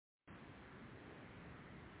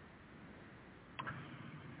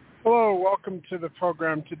Hello, welcome to the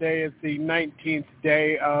program. Today is the 19th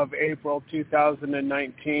day of April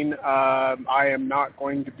 2019. I am not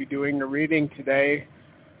going to be doing a reading today.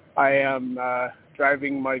 I am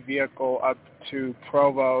driving my vehicle up to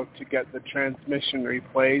Provo to get the transmission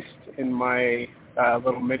replaced in my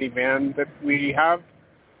little minivan that we have.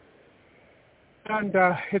 And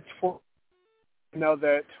it's for, I know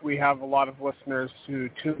that we have a lot of listeners who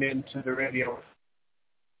tune into the radio.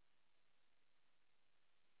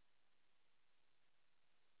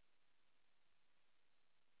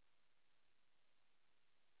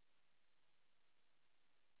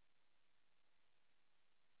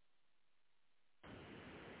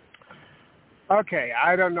 Okay,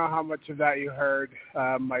 I don't know how much of that you heard.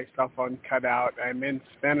 My cell phone cut out. I'm in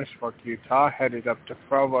Spanish Fork, Utah, headed up to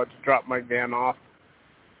Provo to drop my van off.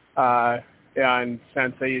 And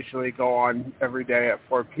since I usually go on every day at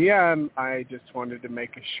 4 p.m., I just wanted to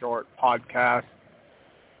make a short podcast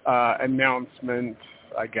announcement,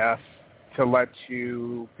 I guess, to let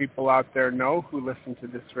you people out there know who listen to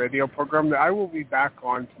this radio program that I will be back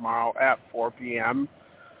on tomorrow at 4 p.m.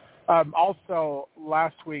 Also,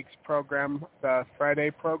 last week's program, the Friday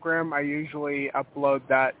program, I usually upload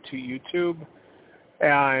that to YouTube,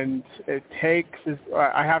 and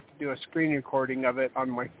I have to do a screen recording of it on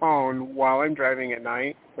my phone while I'm driving at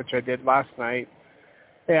night, which I did last night,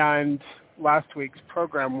 and last week's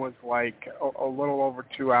program was like a little over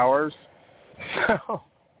 2 hours, so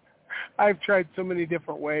I've tried so many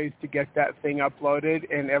different ways to get that thing uploaded,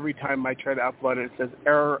 and every time I try to upload it, it says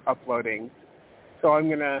error uploading. So I'm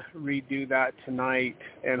going to redo that tonight,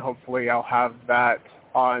 and hopefully I'll have that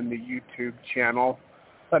on the YouTube channel,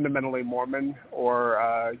 Fundamentally Mormon, or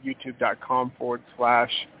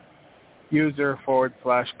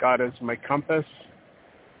youtube.com/user/God is my compass.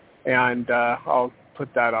 And I'll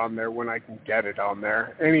put that on there when I can get it on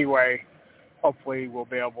there. Anyway, hopefully I'll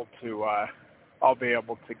be able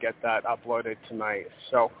to get that uploaded tonight.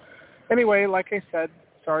 So anyway, like I said,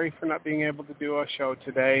 sorry for not being able to do a show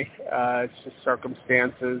today. It's just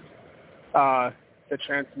circumstances. The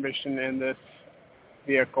transmission in this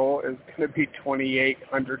vehicle is going to be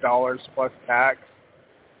 $2,800 plus tax.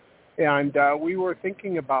 And we were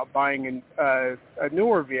thinking about buying a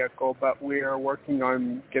newer vehicle, but we are working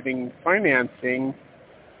on getting financing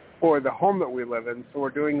for the home that we live in. So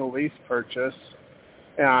we're doing a lease purchase.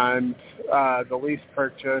 And the lease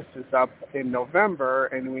purchase is up in November,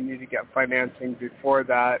 and we need to get financing before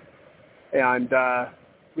that. And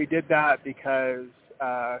we did that because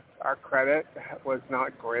our credit was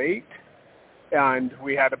not great, and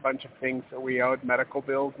we had a bunch of things that we owed, medical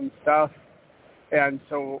bills and stuff. And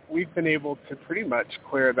so we've been able to pretty much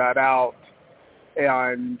clear that out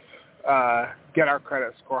and get our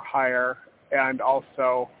credit score higher. And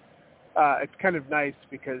also, it's kind of nice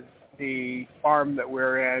because the farm that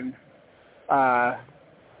we're in,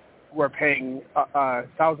 we're paying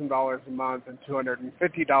 $1,000 a month, and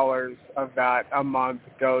 $250 of that a month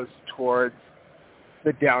goes towards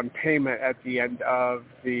the down payment at the end of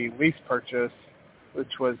the lease purchase,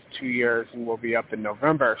 which was 2 years and will be up in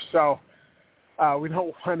November. So we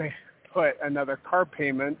don't want to put another car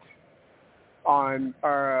payment on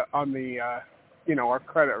our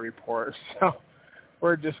credit report. So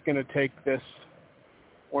we're just going to take this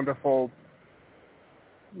wonderful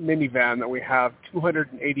minivan that we have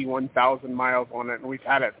 281,000 miles on it, and we've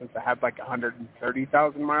had it since I had like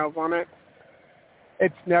 130,000 miles on it.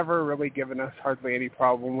 It's never really given us hardly any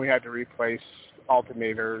problem. We had to replace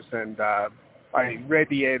alternators and a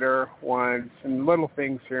radiator once and little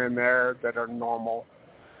things here and there that are normal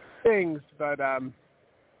things, but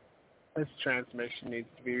this transmission needs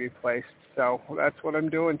to be replaced. So that's what I'm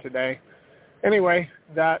doing today. Anyway,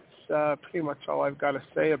 that's pretty much all I've got to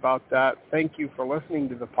say about that. Thank you for listening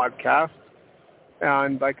to the podcast.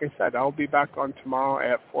 And like I said, I'll be back on tomorrow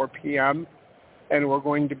at 4 p.m., and we're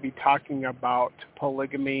going to be talking about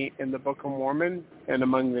polygamy in the Book of Mormon and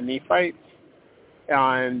among the Nephites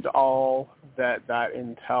and all that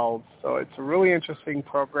entails. So it's a really interesting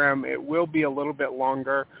program. It will be a little bit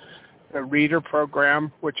longer. The reader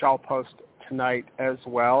program, which I'll post tonight as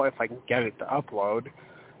well if I can get it to upload,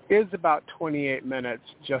 is about 28 minutes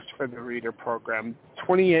just for the reader program.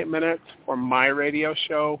 28 minutes for my radio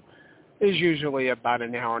show is usually about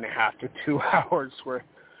an hour and a half to 2 hours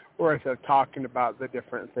worth of talking about the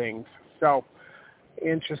different things. So,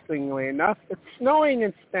 interestingly enough, it's snowing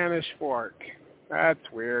in Spanish Fork.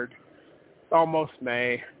 That's weird. It's almost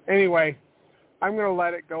May. Anyway, I'm going to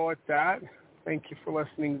let it go at that. Thank you for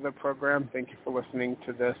listening to the program. Thank you for listening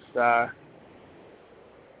to this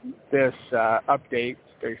update,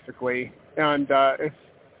 basically. And if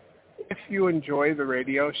you enjoy the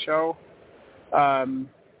radio show,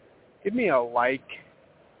 give me a like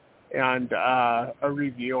and a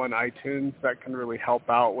review on iTunes. That can really help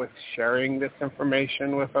out with sharing this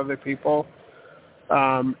information with other people.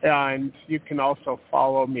 And you can also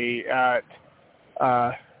follow me at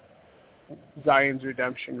Zion's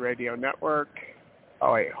Redemption Radio Network.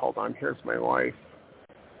 Oh, wait, hold on. Here's my wife.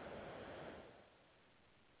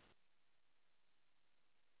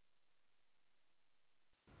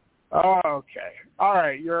 Okay. All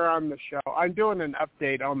right, you're on the show. I'm doing an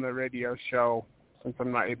update on the radio show since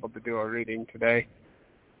I'm not able to do a reading today.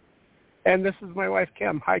 And this is my wife,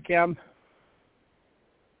 Kim. Hi, Kim.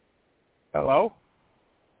 Hello?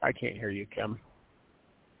 I can't hear you, Kim.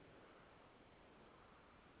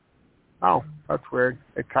 Oh, that's weird.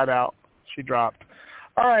 It cut out. She dropped.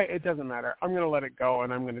 All right, it doesn't matter. I'm going to let it go,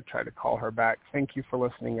 and I'm going to try to call her back. Thank you for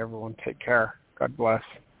listening, everyone. Take care. God bless,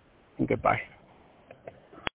 and goodbye.